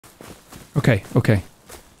Okay, okay.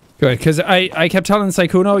 Good, because I kept telling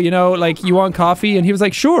Sykkuno, you know, like, you want coffee? And he was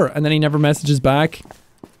like, sure. And then he never messages back.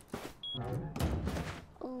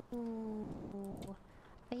 Ooh.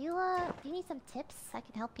 Do you need some tips? I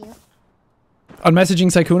can help you. On messaging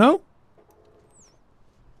Sykkuno?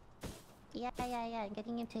 Yeah.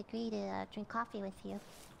 Getting him to agree to drink coffee with you.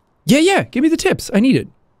 Yeah. Give me the tips. I need it.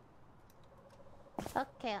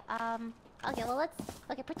 Okay, okay, well,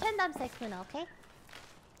 okay, pretend I'm Sykkuno, okay?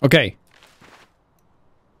 Okay.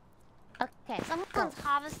 Okay, Someone's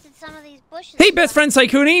harvested some of these bushes. Hey, best friend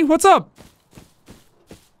Sykkuni, what's up?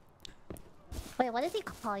 Wait, what does he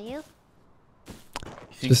call you?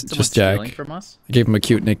 Just Jack. From us? I gave him a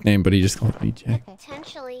cute nickname, but he just called me Jack. Okay.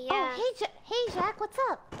 Potentially, yeah. Oh, hey, Jack, what's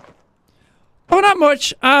up? Oh, not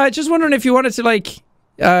much. Just wondering if you wanted to, like,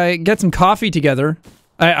 get some coffee together.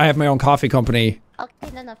 I have my own coffee company.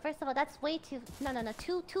 Okay, no, first of all, that's way too... No,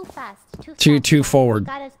 too fast. Too forward.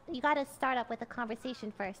 You gotta start up with a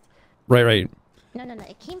conversation first. Right. No,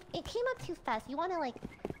 it came up too fast. You wanna, like,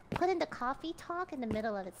 put in the coffee talk in the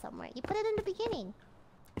middle of it somewhere. You put it in the beginning.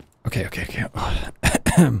 Okay. I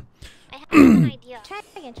have an idea. Try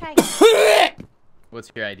again.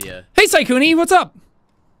 What's your idea? Hey, Sykkuni, what's up?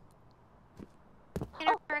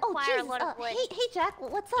 Require a lot of wood. Hey, Jack,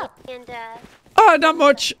 what's up? And, Not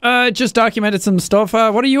much. Just documented some stuff.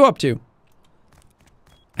 What are you up to?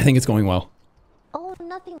 I think it's going well. Oh,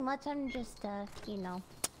 nothing much. I'm just, you know,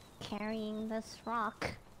 carrying this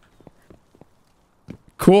rock.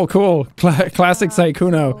 Cool. Classic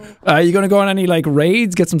Sykkuno. You gonna go on any, like,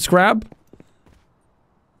 raids? Get some scrap?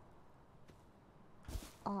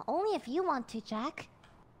 Only if you want to, Jack.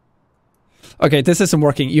 Okay, this isn't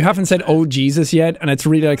working. You haven't said "Oh Jesus" yet, and it's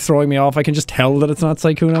really, like, throwing me off. I can just tell that it's not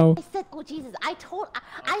Sykkuno. I said "Oh Jesus." I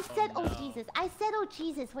said "Oh Jesus." I said "Oh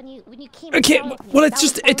Jesus" when you came. Okay, well, it's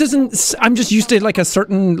just, it doesn't. I'm just used to, like, a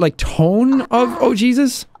certain, like, tone of "Oh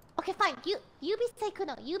Jesus." Okay, fine. You be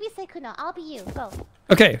Sykkuno. You be Sykkuno. I'll be you. Go.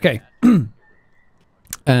 Okay.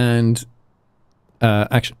 And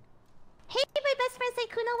action. Hey, my best friend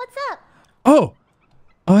Sykkuno, what's up? Oh,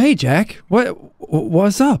 hey, Jack.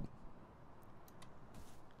 What's up?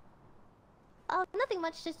 Oh, nothing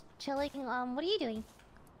much. Just chilling. What are you doing?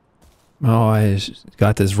 Oh, I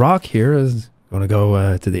got this rock here. I was gonna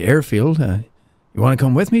go to the airfield. You want to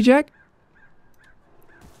come with me, Jack?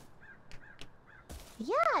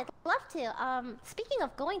 Yeah, I'd love to. Speaking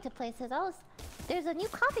of going to places, there's a new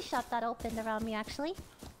coffee shop that opened around me, actually.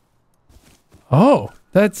 Oh,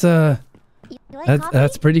 that's You like coffee?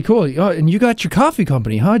 that's pretty cool. Oh, and you got your coffee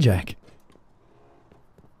company, huh, Jack?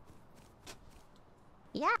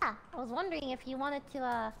 Yeah, I was wondering if you wanted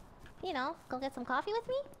to, you know, go get some coffee with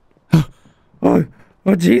me?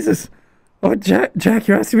 Oh, Jesus. Oh, Jack,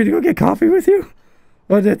 you're asking me to go get coffee with you?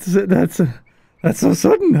 Oh, that's so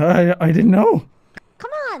sudden. I didn't know.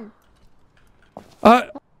 Come on.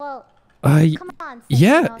 Well, come on.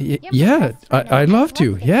 Yeah, yeah. I'd love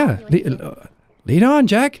to. Yeah. Lead on,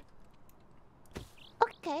 Jack.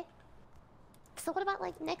 Okay. So what about,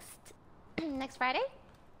 like, next Friday?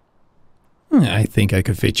 I think I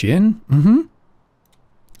could fit you in. Mm-hmm.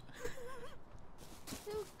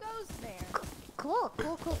 Who goes there? Cool.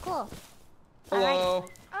 Hello.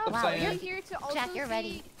 Oh, Wow, you're here to also Jack, you're ready.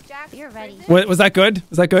 see Jack's You're ready. prison? Was that good?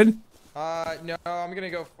 Was that good? No, I'm gonna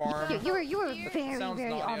go farm. You were very, Sounds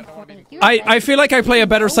very naughty, I on don't wanna be- point. I feel like I play a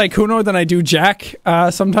better Sykkuno than I do Jack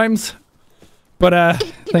sometimes. But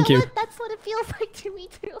thank you. What? That's what it feels like to me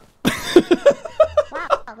too.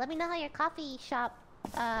 Wow. Let me know how your coffee shop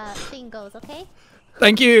thing goes, okay?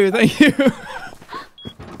 Thank you. Man,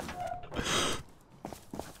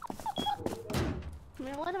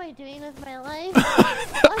 what am I doing with my life?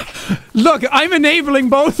 Look, I'm enabling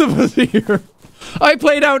both of us here. I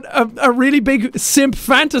played out a really big simp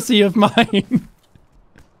fantasy of mine.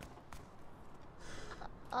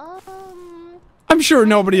 I'm sure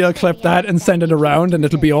nobody will clip that and send it around and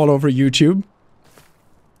it'll be all over YouTube.